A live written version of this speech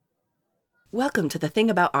Welcome to The Thing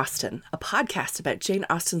About Austen, a podcast about Jane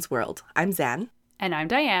Austen's world. I'm Zan. And I'm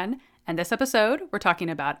Diane, and this episode, we're talking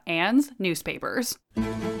about Anne's newspapers.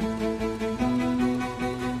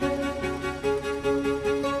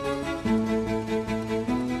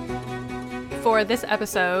 For this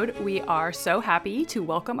episode, we are so happy to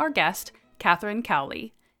welcome our guest, Catherine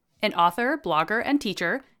Cowley. An author, blogger, and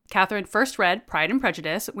teacher, Catherine first read Pride and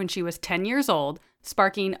Prejudice when she was 10 years old,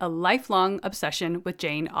 sparking a lifelong obsession with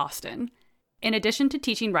Jane Austen. In addition to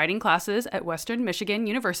teaching writing classes at Western Michigan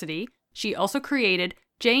University, she also created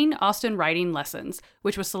Jane Austen Writing Lessons,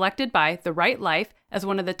 which was selected by The Right Life as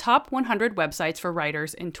one of the top 100 websites for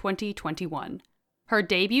writers in 2021. Her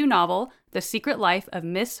debut novel, The Secret Life of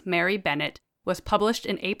Miss Mary Bennet, was published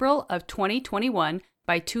in April of 2021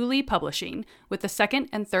 by Thule Publishing, with the second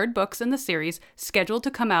and third books in the series scheduled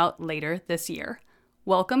to come out later this year.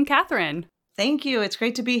 Welcome, Catherine. Thank you. It's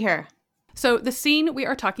great to be here. So the scene we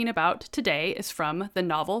are talking about today is from the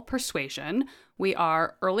novel Persuasion. We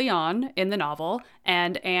are early on in the novel,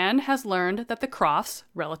 and Anne has learned that the Crofts,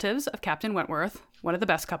 relatives of Captain Wentworth, one of the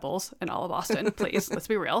best couples in all of Austen, please, let's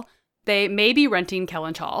be real, they may be renting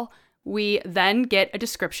Kellynch Hall. We then get a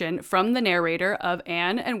description from the narrator of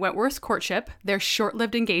Anne and Wentworth's courtship, their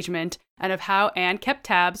short-lived engagement, and of how Anne kept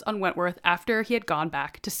tabs on Wentworth after he had gone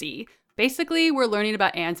back to sea. Basically, we're learning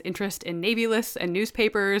about Anne's interest in Navy lists and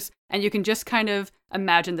newspapers, and you can just kind of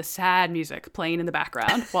imagine the sad music playing in the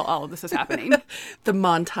background while all of this is happening. The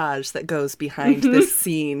montage that goes behind this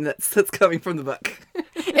scene that's coming from the book.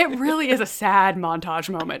 It really is a sad montage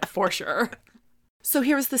moment, for sure. So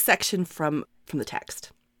here is the section from the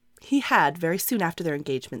text. He had, very soon after their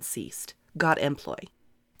engagement ceased, got employ,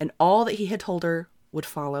 and all that he had told her would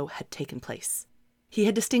follow had taken place. He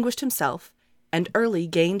had distinguished himself, and early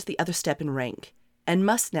gained the other step in rank, and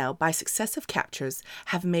must now, by successive captures,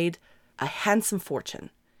 have made a handsome fortune.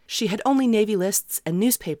 She had only navy lists and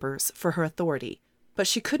newspapers for her authority, but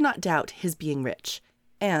she could not doubt his being rich,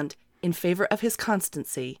 and, in favor of his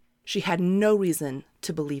constancy, she had no reason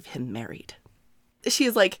to believe him married. She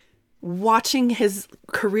is like watching his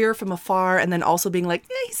career from afar and then also being like,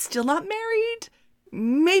 he's still not married.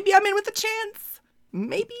 Maybe I'm in with a chance.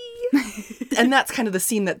 Maybe. And that's kind of the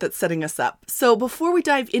scene that's setting us up. So before we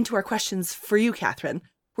dive into our questions for you, Catherine,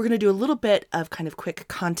 we're going to do a little bit of kind of quick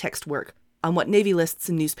context work on what Navy lists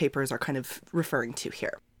and newspapers are kind of referring to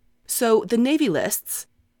here. So the Navy lists,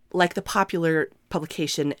 like the popular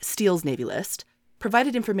publication Steele's Navy List,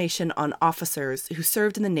 provided information on officers who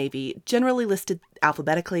served in the Navy, generally listed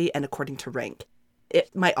alphabetically and according to rank.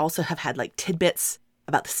 It might also have had like tidbits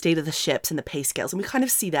about the state of the ships and the pay scales, and we kind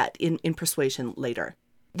of see that in Persuasion later.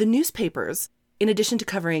 The newspapers, in addition to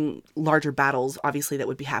covering larger battles, obviously that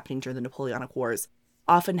would be happening during the Napoleonic Wars,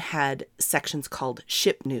 often had sections called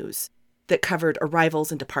ship news that covered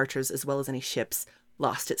arrivals and departures as well as any ships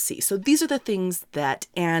lost at sea. So these are the things that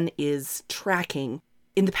Anne is tracking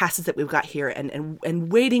in the passages that we've got here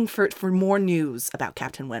and waiting for more news about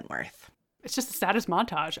Captain Wentworth. It's just the saddest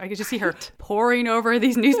montage. I could just see her poring over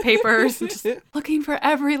these newspapers and just looking for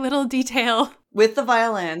every little detail. With the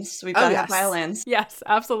violins. We've got to have violins. Yes,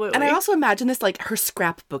 absolutely. And I also imagine this like her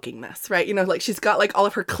scrapbooking this, right? You know, like she's got like all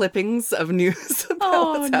of her clippings of news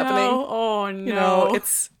about what's happening. Oh, no. You know,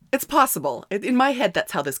 it's possible. In my head,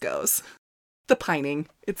 that's how this goes. The pining.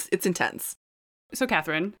 It's intense. So,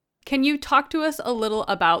 Catherine, can you talk to us a little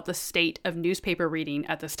about the state of newspaper reading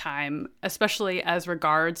at this time, especially as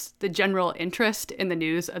regards the general interest in the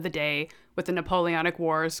news of the day with the Napoleonic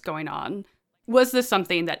Wars going on? Was this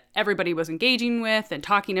something that everybody was engaging with and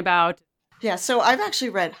talking about? Yeah, so I've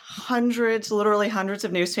actually read literally hundreds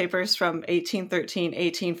of newspapers from 1813,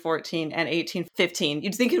 1814, and 1815.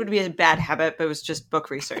 You'd think it would be a bad habit, but it was just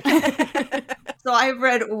book research. So I've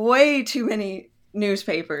read way too many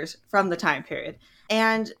newspapers from the time period.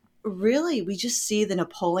 And really, we just see the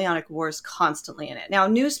Napoleonic Wars constantly in it. Now,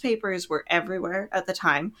 newspapers were everywhere at the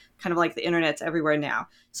time, kind of like the internet's everywhere now.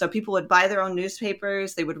 So people would buy their own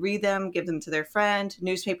newspapers, they would read them, give them to their friend.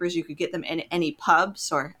 Newspapers, you could get them in any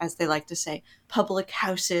pubs, or as they like to say, public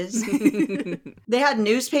houses. They had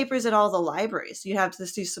newspapers at all the libraries. You have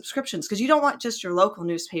these subscriptions because you don't want just your local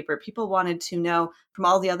newspaper. People wanted to know from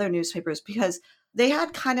all the other newspapers because they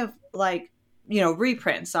had kind of like,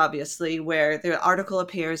 reprints, obviously, where the article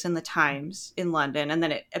appears in the Times in London and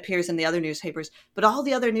then it appears in the other newspapers. But all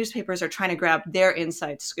the other newspapers are trying to grab their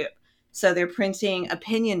inside scoop. So they're printing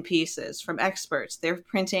opinion pieces from experts. They're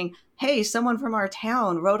printing, hey, someone from our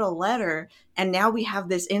town wrote a letter and now we have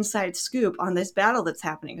this inside scoop on this battle that's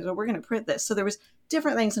happening. So we're going to print this. So there was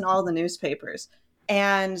different things in all the newspapers.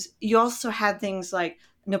 And you also had things like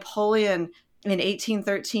Napoleon in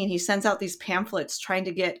 1813, he sends out these pamphlets trying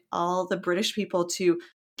to get all the British people to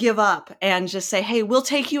give up and just say, hey, we'll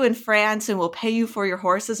take you in France and we'll pay you for your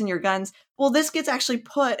horses and your guns. Well, this gets actually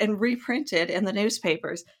put and reprinted in the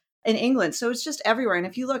newspapers in England. So it's just everywhere. And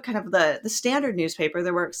if you look kind of the standard newspaper,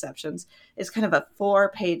 there were exceptions, is kind of a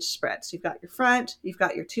 4-page spread. So you've got your front, you've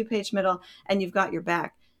got your 2-page middle, and you've got your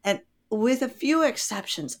back. And with a few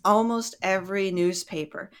exceptions, almost every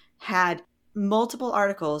newspaper had multiple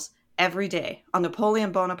articles every day on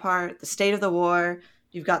Napoleon Bonaparte, the state of the war.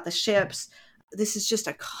 You've got the ships. This is just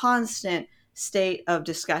a constant state of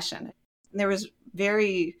discussion. There was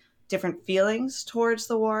very different feelings towards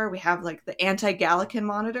the war. We have like the Anti-Gallican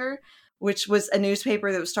Monitor, which was a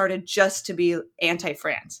newspaper that was started just to be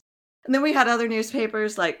anti-France. And then we had other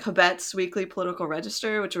newspapers like Cobbette's Weekly Political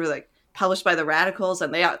Register, which were like published by the radicals,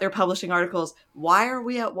 and they're publishing articles. Why are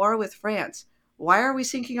we at war with France? Why are we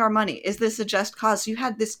sinking our money? Is this a just cause? So you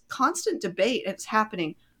had this constant debate. It's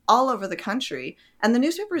happening all over the country. And the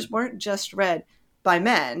newspapers weren't just read by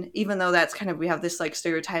men, even though that's kind of, we have this like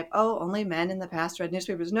stereotype, oh, only men in the past read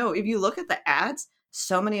newspapers. No, if you look at the ads,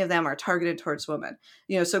 so many of them are targeted towards women.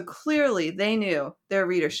 So clearly they knew their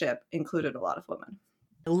readership included a lot of women.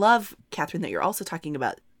 I love, Catherine, that you're also talking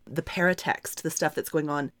about the paratext, the stuff that's going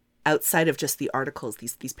on outside of just the articles.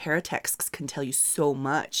 These paratexts can tell you so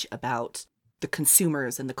much about the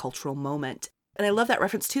consumers and the cultural moment. And I love that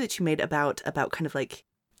reference too that you made about kind of like,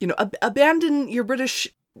 abandon your British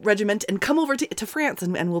regiment and come over to France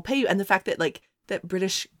and we'll pay you. And the fact that like that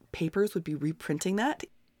British papers would be reprinting that.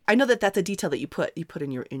 I know that that's a detail that you put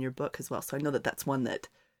in your book as well. So I know that that's one that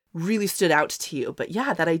really stood out to you. But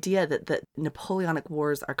yeah, that idea that Napoleonic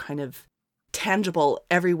Wars are kind of tangible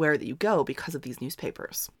everywhere that you go because of these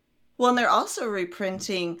newspapers. Well, and they're also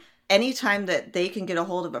reprinting anytime that they can get a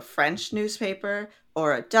hold of a French newspaper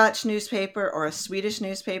or a Dutch newspaper or a Swedish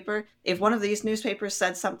newspaper. If one of these newspapers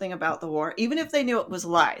said something about the war, even if they knew it was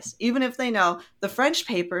lies, even if they know the French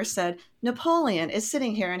paper said Napoleon is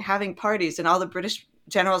sitting here and having parties and all the British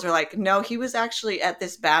generals are like, no, he was actually at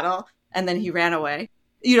this battle and then he ran away.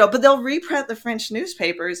 But they'll reprint the French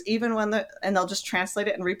newspapers even when and they'll just translate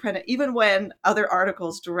it and reprint it even when other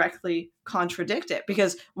articles directly contradict it,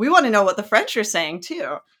 because we want to know what the French are saying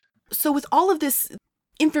too. So with all of this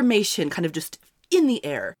information kind of just in the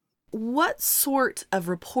air, what sort of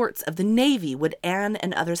reports of the Navy would Anne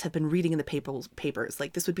and others have been reading in the papers?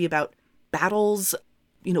 Like this would be about battles,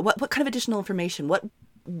 what kind of additional information? What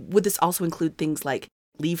would this also include, things like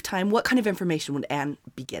leave time? What kind of information would Anne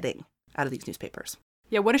be getting out of these newspapers?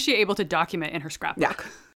 Yeah, what is she able to document in her scrapbook?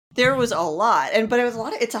 Yeah. There was a lot, but it was a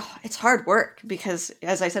lot of, it's hard work because,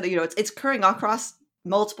 as I said, it's occurring across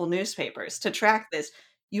multiple newspapers. To track this,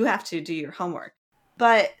 you have to do your homework.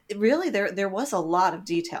 But really, there was a lot of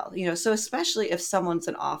detail, so especially if someone's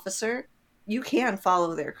an officer, you can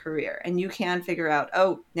follow their career and you can figure out,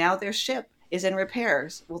 oh, now their ship is in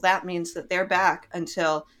repairs. Well, that means that they're back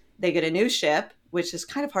until they get a new ship, which is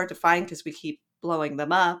kind of hard to find because we keep blowing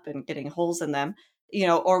them up and getting holes in them,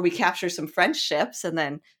 or we capture some French ships and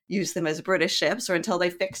then use them as British ships, or until they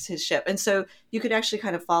fix his ship. And so you could actually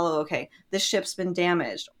kind of follow, okay, this ship's been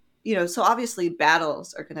damaged. So obviously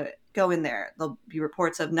battles are going to go in there. There'll be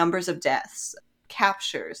reports of numbers of deaths,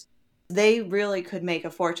 captures. They really could make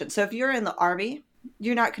a fortune. So if you're in the Army,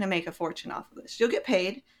 you're not going to make a fortune off of this. You'll get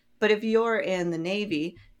paid. But if you're in the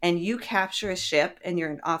Navy and you capture a ship and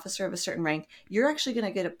you're an officer of a certain rank, you're actually going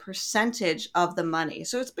to get a percentage of the money.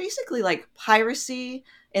 So it's basically like piracy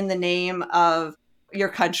in the name of your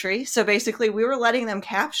country. So basically we were letting them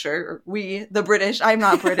capture, we, the British, I'm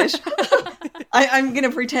not British. I'm going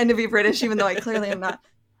to pretend to be British, even though I clearly am not.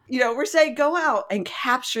 We're saying go out and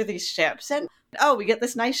capture these ships. And, oh, we get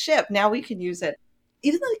this nice ship. Now we can use it.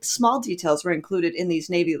 Even like small details were included in these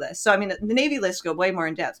Navy lists. So, I mean, the Navy lists go way more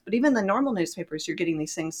in depth, but even the normal newspapers, you're getting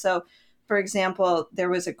these things. So, for example, there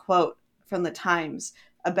was a quote from the Times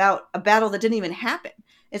about a battle that didn't even happen.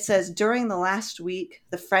 It says, during the last week,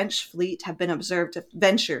 the French fleet have been observed to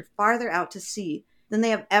venture farther out to sea than they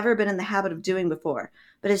have ever been in the habit of doing before.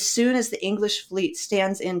 But as soon as the English fleet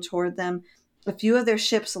stands in toward them, a few of their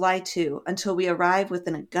ships lie to until we arrive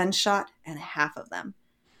within a gunshot and a half of them.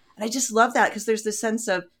 And I just love that because there's this sense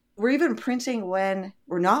of, we're even printing when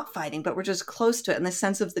we're not fighting, but we're just close to it, and the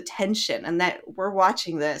sense of the tension, and that we're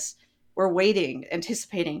watching this, we're waiting,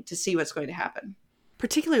 anticipating to see what's going to happen.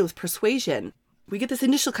 Particularly with Persuasion, we get this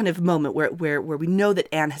initial kind of moment where we know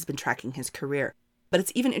that Anne has been tracking his career. But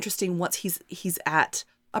it's even interesting once he's at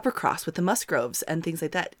Uppercross with the Musgroves and things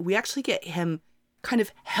like that. We actually get him kind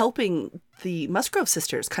of helping the Musgrove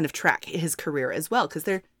sisters kind of track his career as well, because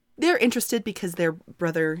they're interested because their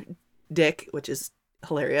brother Dick, which is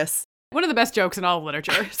hilarious, One of the best jokes in all of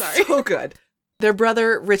literature. Sorry. So good. Their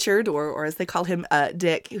brother, Richard, or as they call him,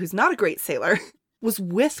 Dick, who's not a great sailor, was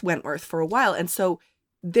with Wentworth for a while. And so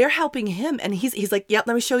they're helping him. And he's like, yep,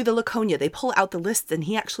 let me show you the Laconia. They pull out the lists and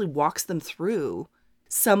he actually walks them through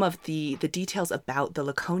some of the details about the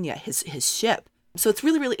Laconia, his ship. So it's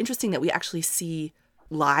really, really interesting that we actually see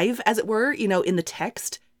live, as it were, in the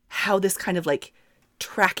text, how this kind of like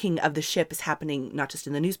tracking of the ship is happening, not just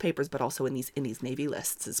in the newspapers, but also in these Navy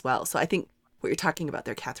lists as well. So I think what you're talking about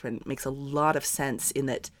there, Catherine, makes a lot of sense in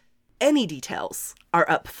that any details are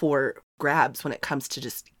up for grabs when it comes to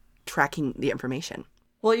just tracking the information.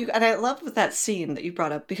 Well, and I love with that scene that you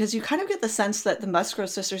brought up, because you kind of get the sense that the Musgrove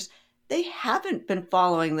sisters, they haven't been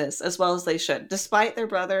following this as well as they should, despite their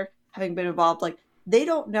brother having been involved. Like, they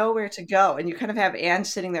don't know where to go. And you kind of have Anne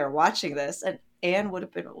sitting there watching this, and Anne would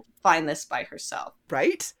have been able to find this by herself.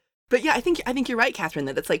 Right? But yeah, I think you're right, Catherine,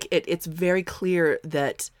 that it's like, it's very clear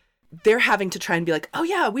that they're having to try and be like, oh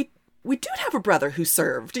yeah, we do have a brother who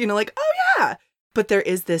served, like, oh yeah. But there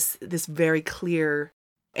is this very clear,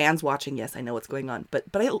 Anne's watching, yes, I know what's going on. But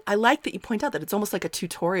I like that you point out that it's almost like a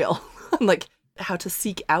tutorial on like how to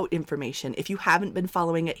seek out information. If you haven't been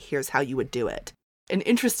following it, here's how you would do it. An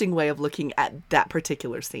interesting way of looking at that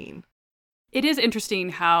particular scene. It is interesting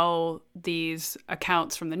how these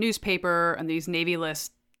accounts from the newspaper and these Navy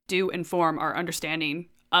lists do inform our understanding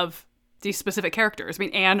of these specific characters. I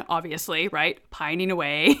mean, Anne, obviously, right? Pining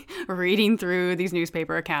away, reading through these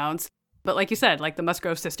newspaper accounts. But like you said, like the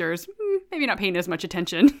Musgrove sisters, maybe not paying as much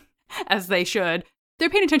attention as they should. They're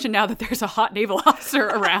paying attention now that there's a hot naval officer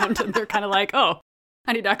around, and they're kind of like, oh,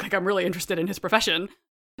 I need to act like I'm really interested in his profession.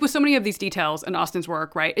 With so many of these details in Austen's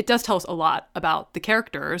work, right, it does tell us a lot about the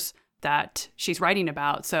characters that she's writing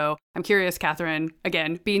about. So I'm curious, Catherine,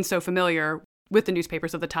 again, being so familiar with the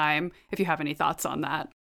newspapers of the time, if you have any thoughts on that.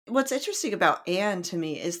 What's interesting about Anne to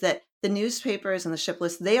me is that the newspapers and the ship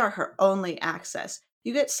list, they are her only access.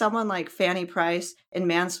 You get someone like Fanny Price in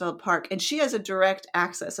Mansfield Park, and she has a direct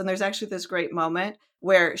access. And there's actually this great moment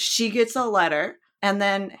where she gets a letter, and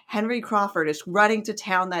then Henry Crawford is running to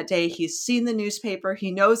town that day. He's seen the newspaper.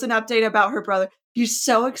 He knows an update about her brother. He's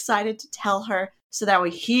so excited to tell her so that way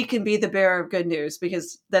he can be the bearer of good news,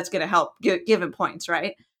 because that's going to help give him points,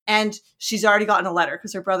 right? And she's already gotten a letter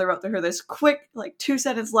because her brother wrote to her this quick, like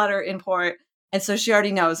 2-sentence letter in port. And so she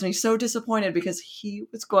already knows. And he's so disappointed because he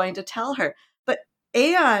was going to tell her. But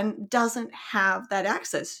Anne doesn't have that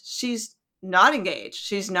access. She's not engaged.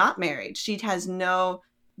 She's not married. She has no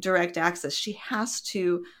direct access. She has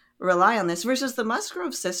to rely on this, versus the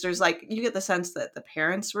Musgrove sisters. Like, you get the sense that the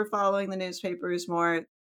parents were following the newspapers more,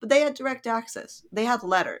 but they had direct access. They had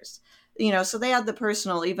letters, so they had the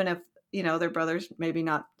personal, even if, their brother's maybe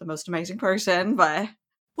not the most amazing person, but.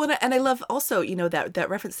 Well, and I love also, that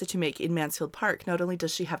reference that you make in Mansfield Park. Not only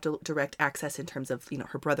does she have direct access in terms of,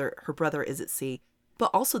 her brother is at sea,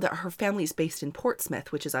 but also that her family is based in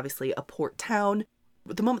Portsmouth, which is obviously a port town.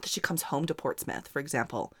 The moment that she comes home to Portsmouth, for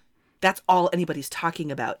example, that's all anybody's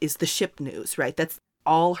talking about is the ship news, right? That's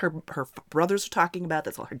all her brothers are talking about.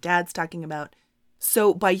 That's all her dad's talking about.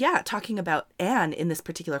 So by, talking about Anne in this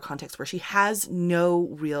particular context where she has no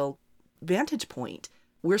real vantage point,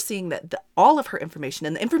 we're seeing that all of her information,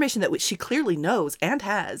 and the information that she clearly knows and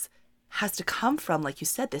has to come from, like you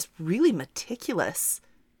said, this really meticulous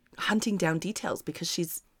hunting down details, because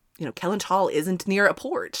she's, Kellynch Hall isn't near a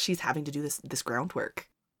port. She's having to do this groundwork.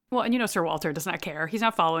 Well, and Sir Walter does not care. He's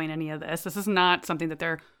not following any of this. This is not something that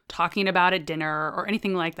they're talking about at dinner or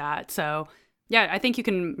anything like that. So yeah, I think you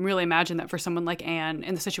can really imagine that for someone like Anne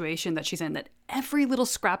in the situation that she's in, that every little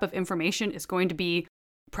scrap of information is going to be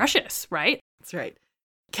precious, right? That's right.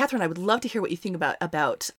 Catherine, I would love to hear what you think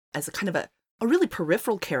about as a kind of a really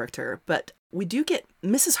peripheral character, but we do get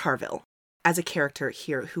Mrs. Harville as a character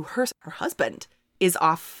here who her husband is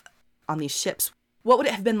off on these ships. What would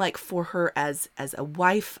it have been like for her as a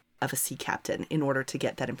wife of a sea captain in order to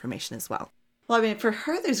get that information as well? Well, I mean, for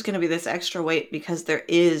her, there's going to be this extra weight because there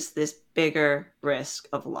is this bigger risk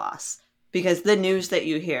of loss, because the news that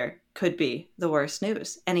you hear could be the worst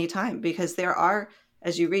news anytime, because there are,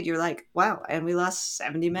 as you read, you're like, wow, and we lost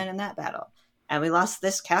 70 men in that battle, and we lost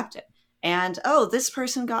this captain, and oh, this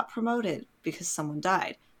person got promoted because someone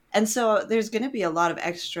died. And so there's going to be a lot of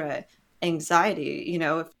extra anxiety,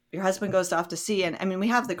 if your husband goes off to sea. And I mean, we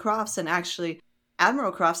have the Crofts, and actually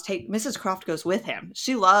Admiral Crofts Mrs. Croft goes with him.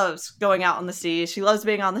 She loves going out on the sea. She loves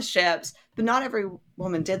being on the ships, but not every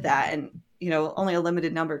woman did that. And, only a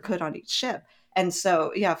limited number could on each ship. And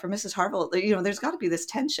so, for Mrs. Harville, there's got to be this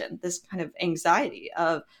tension, this kind of anxiety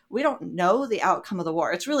of, we don't know the outcome of the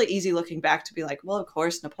war. It's really easy looking back to be like, well, of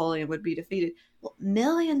course, Napoleon would be defeated. Well,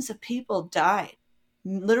 millions of people died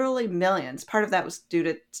literally millions. Part of that was due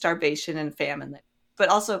to starvation and famine, but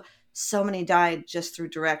also so many died just through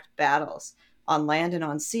direct battles on land and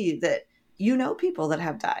on sea that people that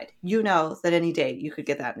have died. That any day you could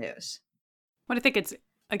get that news. But I think it's,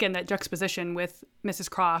 again, that juxtaposition with Mrs.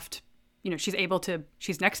 Croft.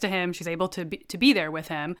 She's next to him, she's able to be there with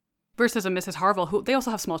him, versus a Mrs. Harville who, they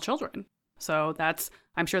also have small children. So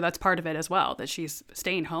I'm sure that's part of it as well, that she's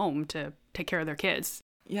staying home to take care of their kids.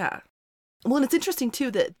 Yeah. Well, and it's interesting too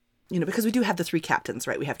that, because we do have the three captains,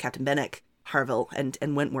 right? We have Captain Benwick, Harville,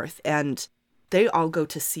 and Wentworth, and they all go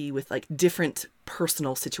to sea with like different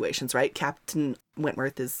personal situations, right? Captain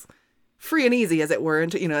Wentworth is free and easy, as it were, in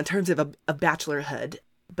terms of a bachelorhood,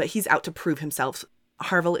 but he's out to prove himself.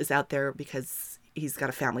 Harville is out there because he's got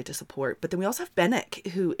a family to support. But then we also have Benwick,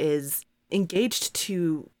 who is engaged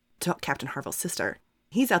to Captain Harville's sister.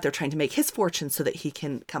 He's out there trying to make his fortune so that he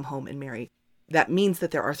can come home and marry. That means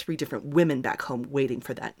that there are three different women back home waiting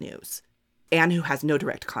for that news. Anne, who has no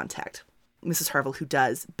direct contact. Mrs. Harville, who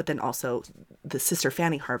does, but then also the sister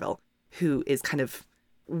Fanny Harville, who is kind of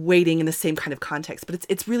waiting in the same kind of context. But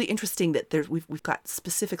it's really interesting that we've got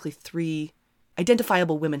specifically three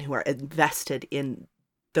identifiable women who are invested in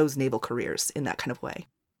those naval careers in that kind of way.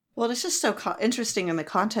 Well, it's just so interesting in the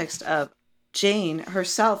context of Jane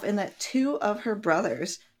herself, in that two of her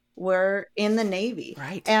brothers were in the Navy.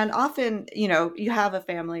 Right. And often, you have a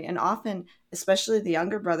family, and often, especially the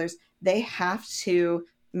younger brothers, they have to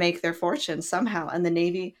make their fortune somehow. And the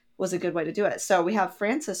Navy was a good way to do it. So we have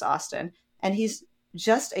Francis Austen, and he's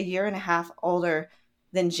just a year and a half older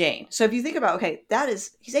than Jane. So if you think about, okay,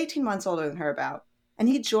 he's 18 months older than her about, and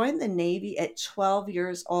he joined the Navy at 12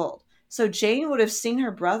 years old. So Jane would have seen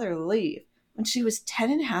her brother leave when she was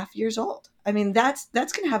 10 and a half years old. I mean, that's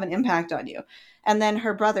going to have an impact on you. And then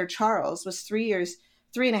her brother Charles was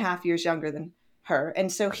 3.5 years younger than her.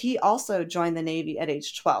 And so he also joined the Navy at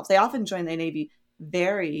age 12. They often join the Navy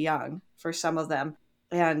very young for some of them.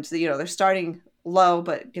 And, they're starting low,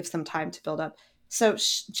 but it gives them time to build up. So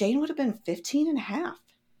Jane would have been 15 and a half.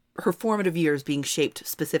 Her formative years being shaped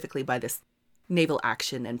specifically by this naval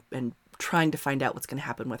action and trying to find out what's going to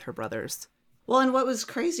happen with her brothers. Well, and what was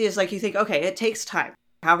crazy is, like, you think, okay, it takes time.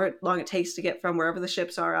 However long it takes to get from wherever the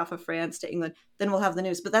ships are off of France to England, then we'll have the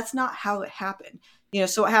news. But that's not how it happened.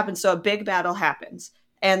 So what happens? So a big battle happens.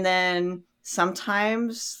 And then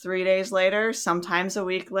sometimes 3 days later, sometimes a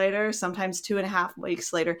week later, sometimes 2.5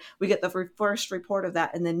 weeks later, we get the first report of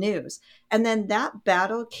that in the news. And then that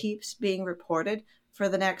battle keeps being reported for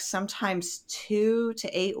the next sometimes 2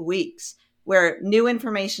 to 8 weeks, where new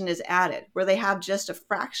information is added, where they have just a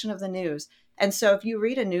fraction of the news. And so if you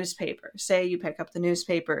read a newspaper, say you pick up the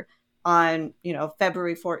newspaper on,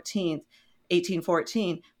 February 14th,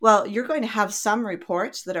 1814, well, you're going to have some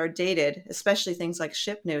reports that are dated, especially things like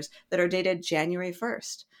ship news, that are dated January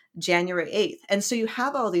 1st, January 8th. And so you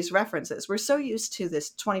have all these references. We're so used to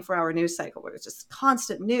this 24-hour news cycle where it's just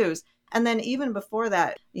constant news. And then even before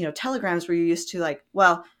that, telegrams were used to, like,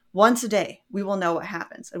 well, once a day, we will know what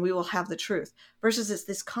happens and we will have the truth, versus it's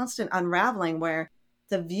this constant unraveling where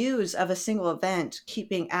the views of a single event keep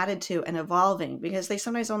being added to and evolving, because they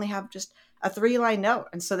sometimes only have just a 3-line note.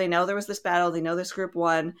 And so they know there was this battle, they know this group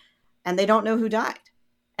won, and they don't know who died.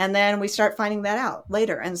 And then we start finding that out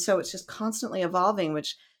later. And so it's just constantly evolving,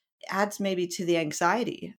 which adds maybe to the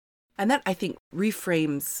anxiety. And that, I think,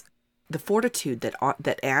 reframes the fortitude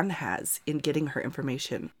that Anne has in getting her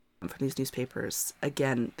information from these newspapers.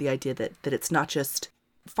 Again, the idea that it's not just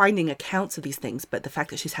finding accounts of these things, but the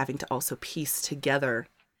fact that she's having to also piece together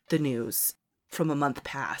the news from a month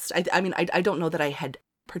past. I don't know that I had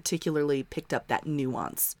particularly picked up that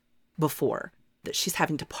nuance before, that she's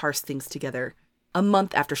having to parse things together a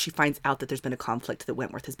month after she finds out that there's been a conflict that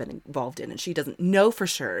Wentworth has been involved in, and she doesn't know for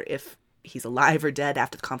sure if he's alive or dead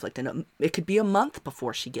after the conflict, and it could be a month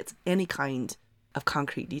before she gets any kind of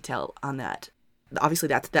concrete detail on that. Obviously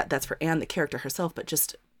that's for Anne, the character herself, but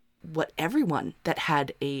just what everyone that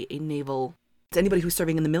had a naval, anybody who's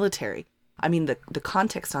serving in the military. I mean, the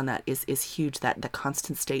context on that is huge, that the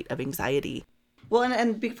constant state of anxiety. Well,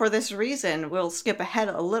 and for this reason, we'll skip ahead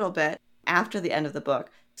a little bit after the end of the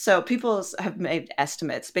book. So people have made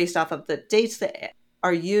estimates based off of the dates that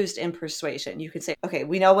are used in Persuasion. You can say, okay,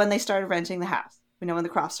 we know when they started renting the house. We know when the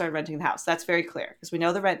Crofts started renting the house. That's very clear because we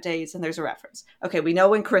know the rent dates and there's a reference. Okay, we know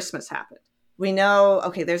when Christmas happened. We know,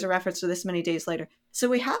 okay, there's a reference to this many days later. So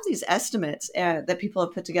we have these estimates that people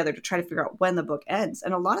have put together to try to figure out when the book ends.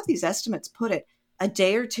 And a lot of these estimates put it a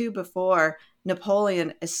day or two before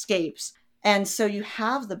Napoleon escapes. And so you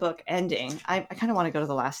have the book ending. I kind of want to go to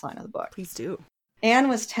the last line of the book. Please do. Anne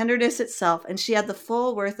was tenderness itself, and she had the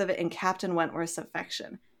full worth of it in Captain Wentworth's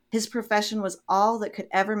affection. His profession was all that could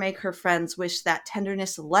ever make her friends wish that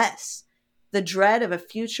tenderness less. The dread of a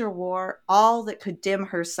future war, all that could dim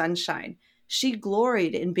her sunshine. She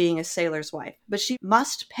gloried in being a sailor's wife, but she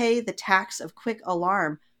must pay the tax of quick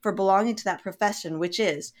alarm for belonging to that profession which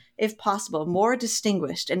is, if possible, more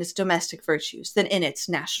distinguished in its domestic virtues than in its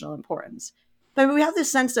national importance. But we have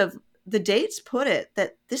this sense of, the dates put it,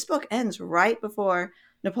 that this book ends right before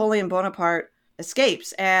Napoleon Bonaparte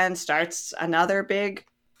escapes and starts another big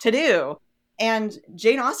to-do. And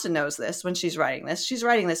Jane Austen knows this when she's writing this. She's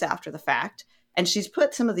writing this after the fact, and she's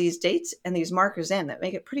put some of these dates and these markers in that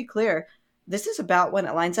make it pretty clear this is about when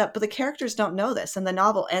it lines up. But the characters don't know this, and the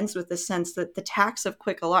novel ends with this sense that the tax of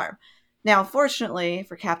quick alarm. Now, fortunately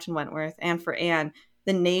for Captain Wentworth and for Anne,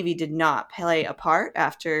 the Navy did not play a part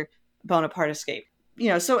after Bonaparte escaped.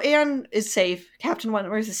 So Anne is safe. Captain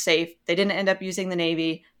Wentworth is safe. They didn't end up using the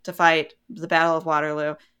Navy to fight the Battle of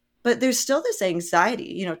Waterloo. But there's still this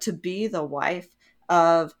anxiety, to be the wife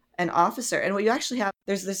of an officer. And what you actually have,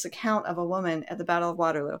 there's this account of a woman at the Battle of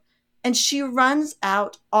Waterloo, and she runs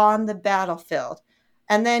out on the battlefield,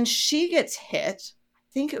 and then she gets hit, I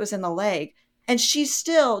think it was in the leg, and she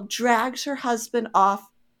still drags her husband off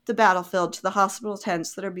the battlefield to the hospital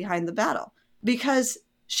tents that are behind the battle, because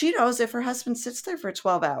she knows if her husband sits there for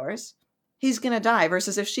 12 hours, he's going to die,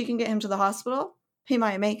 versus if she can get him to the hospital, he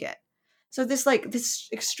might make it. So this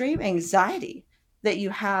extreme anxiety that you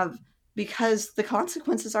have because the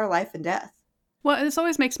consequences are life and death. Well, this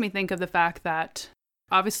always makes me think of the fact that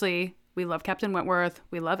obviously we love Captain Wentworth,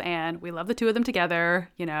 we love Anne, we love the two of them together,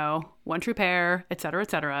 one true pair, et cetera,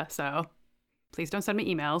 et cetera. So please don't send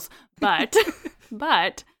me emails. But,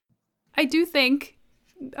 but I do think,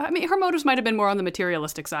 her motives might have been more on the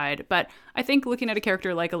materialistic side, but I think looking at a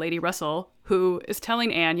character like a Lady Russell, who is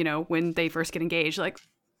telling Anne, when they first get engaged,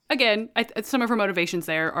 again, some of her motivations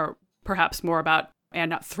there are perhaps more about Anne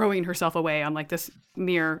not throwing herself away on this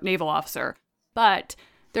mere naval officer. But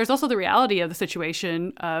there's also the reality of the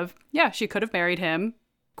situation of, she could have married him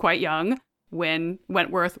quite young when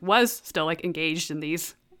Wentworth was still engaged in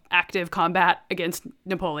these active combat against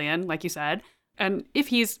Napoleon, like you said. And if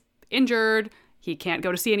he's injured, he can't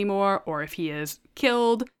go to sea anymore, or if he is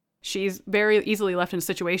killed, she's very easily left in a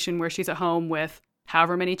situation where she's at home with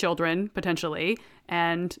however many children, potentially,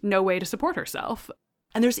 and no way to support herself.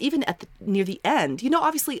 And there's even near the end,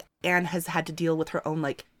 obviously Anne has had to deal with her own,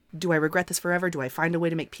 do I regret this forever? Do I find a way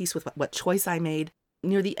to make peace with what choice I made?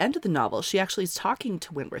 Near the end of the novel, she actually is talking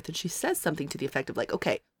to Wentworth, and she says something to the effect of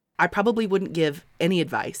okay, I probably wouldn't give any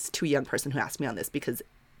advice to a young person who asked me on this because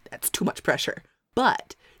that's too much pressure.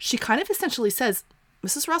 But she kind of essentially says,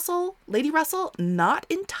 Mrs. Russell, Lady Russell, not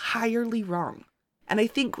entirely wrong. And I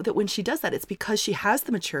think that when she does that, it's because she has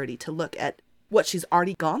the maturity to look at what she's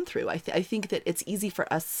already gone through. I think that it's easy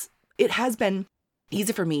for us. It has been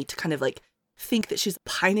easy for me to kind of think that she's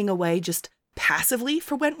pining away just passively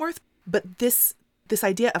for Wentworth. But this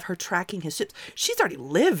idea of her tracking his ships, she's already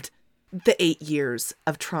lived the 8 years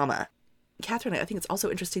of trauma. Catherine, I think it's also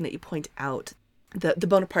interesting that you point out the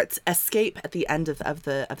Bonaparte's escape at the end of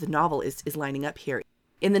the novel is lining up here.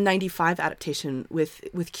 In the 95 adaptation with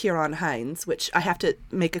Ciarán Hinds, which I have to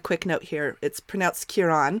make a quick note here, it's pronounced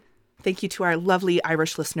Ciarán. Thank you to our lovely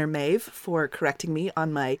Irish listener, Maeve, for correcting me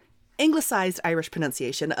on my anglicized Irish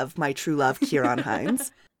pronunciation of my true love, Ciarán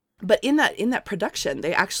Hinds. But in that production,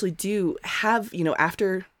 they actually do have,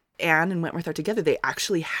 after Anne and Wentworth are together, they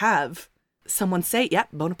actually have someone say, yep,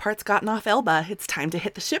 Bonaparte's gotten off Elba. It's time to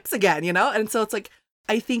hit the ships again, And so it's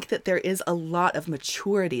I think that there is a lot of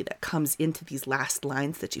maturity that comes into these last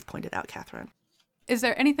lines that you've pointed out, Catherine. Is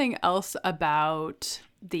there anything else about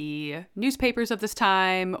the newspapers of this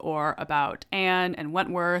time or about Anne and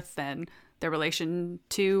Wentworth and their relation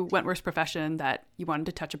to Wentworth's profession that you wanted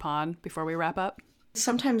to touch upon before we wrap up?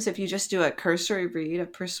 Sometimes if you just do a cursory read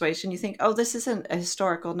of Persuasion, you think, oh, this isn't a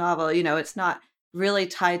historical novel. It's not really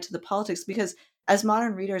tied to the politics, because as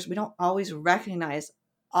modern readers, we don't always recognize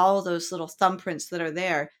all those little thumbprints that are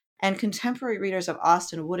there. And contemporary readers of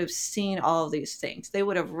Austen would have seen all of these things. They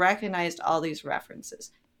would have recognized all these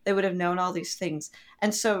references. They would have known all these things.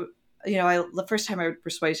 And so, the first time I read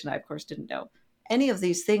Persuasion, I, of course, didn't know any of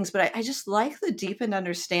these things. But I just like the deepened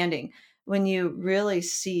understanding when you really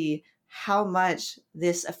see how much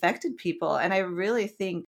this affected people. And I really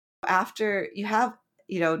think after you have,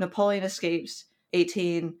 Napoleon escapes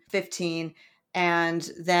 1815,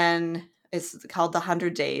 and then it's called the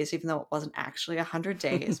 100 Days, even though it wasn't actually 100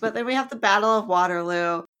 days. But then we have the Battle of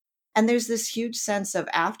Waterloo. And there's this huge sense of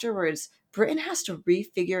afterwards, Britain has to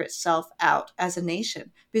refigure itself out as a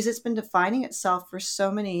nation, because it's been defining itself for so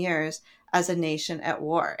many years as a nation at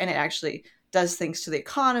war. And it actually does things to the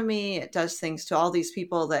economy. It does things to all these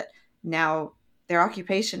people that now their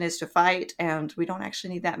occupation is to fight, and we don't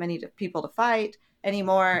actually need that many people to fight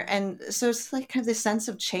anymore. And so it's like kind of this sense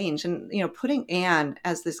of change, and putting Anne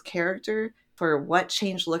as this character for what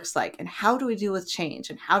change looks like, and how do we deal with change,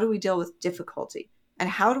 and how do we deal with difficulty, and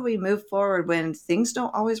how do we move forward when things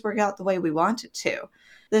don't always work out the way we want it to.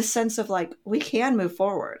 This sense of like, we can move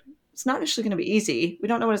forward. It's not actually going to be easy. We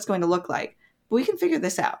don't know what it's going to look like, but we can figure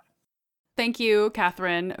this out. Thank you,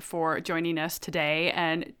 Catherine, for joining us today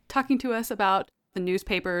and talking to us about the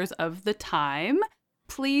newspapers of the time.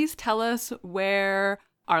 Please tell us where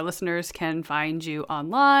our listeners can find you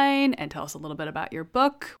online, and tell us a little bit about your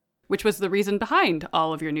book, which was the reason behind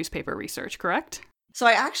all of your newspaper research, correct? So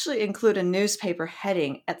I actually include a newspaper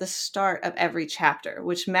heading at the start of every chapter,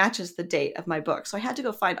 which matches the date of my book. So I had to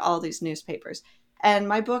go find all these newspapers. And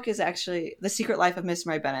my book is actually The Secret Life of Miss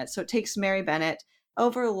Mary Bennet. So it takes Mary Bennet,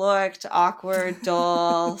 overlooked, awkward,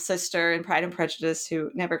 dull sister in Pride and Prejudice who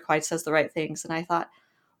never quite says the right things. And I thought,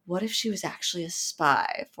 what if she was actually a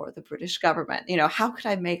spy for the British government? How could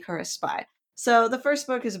I make her a spy? So the first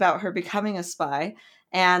book is about her becoming a spy.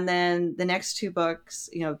 And then the next two books,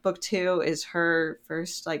 book 2 is her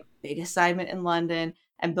first big assignment in London.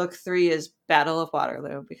 And book 3 is Battle of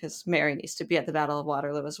Waterloo, because Mary needs to be at the Battle of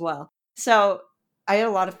Waterloo as well. So I had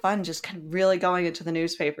a lot of fun just kind of really going into the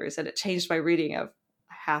newspapers, and it changed my reading of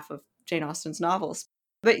half of Jane Austen's novels.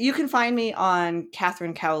 But you can find me on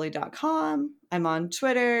catherinecowley.com. I'm on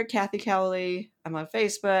Twitter, Kathy Cowley. I'm on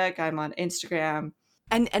Facebook. I'm on Instagram.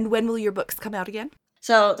 And when will your books come out again?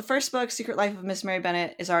 So the first book, Secret Life of Miss Mary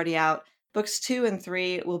Bennet, is already out. Books 2 and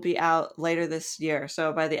 3 will be out later this year.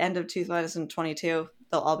 So by the end of 2022,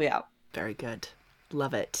 they'll all be out. Very good.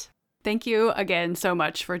 Love it. Thank you again so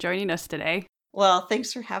much for joining us today. Well,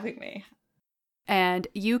 thanks for having me. And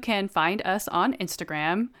you can find us on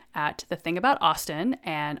Instagram at The Thing About Austen,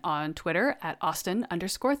 and on Twitter at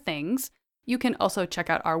Austen_things. You can also check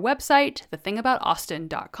out our website,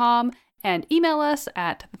 thethingaboutausten.com, and email us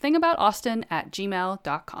at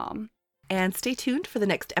thethingaboutausten@gmail.com. And stay tuned for the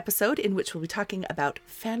next episode, in which we'll be talking about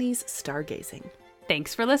Fanny's stargazing.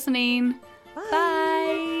 Thanks for listening. Bye. Bye.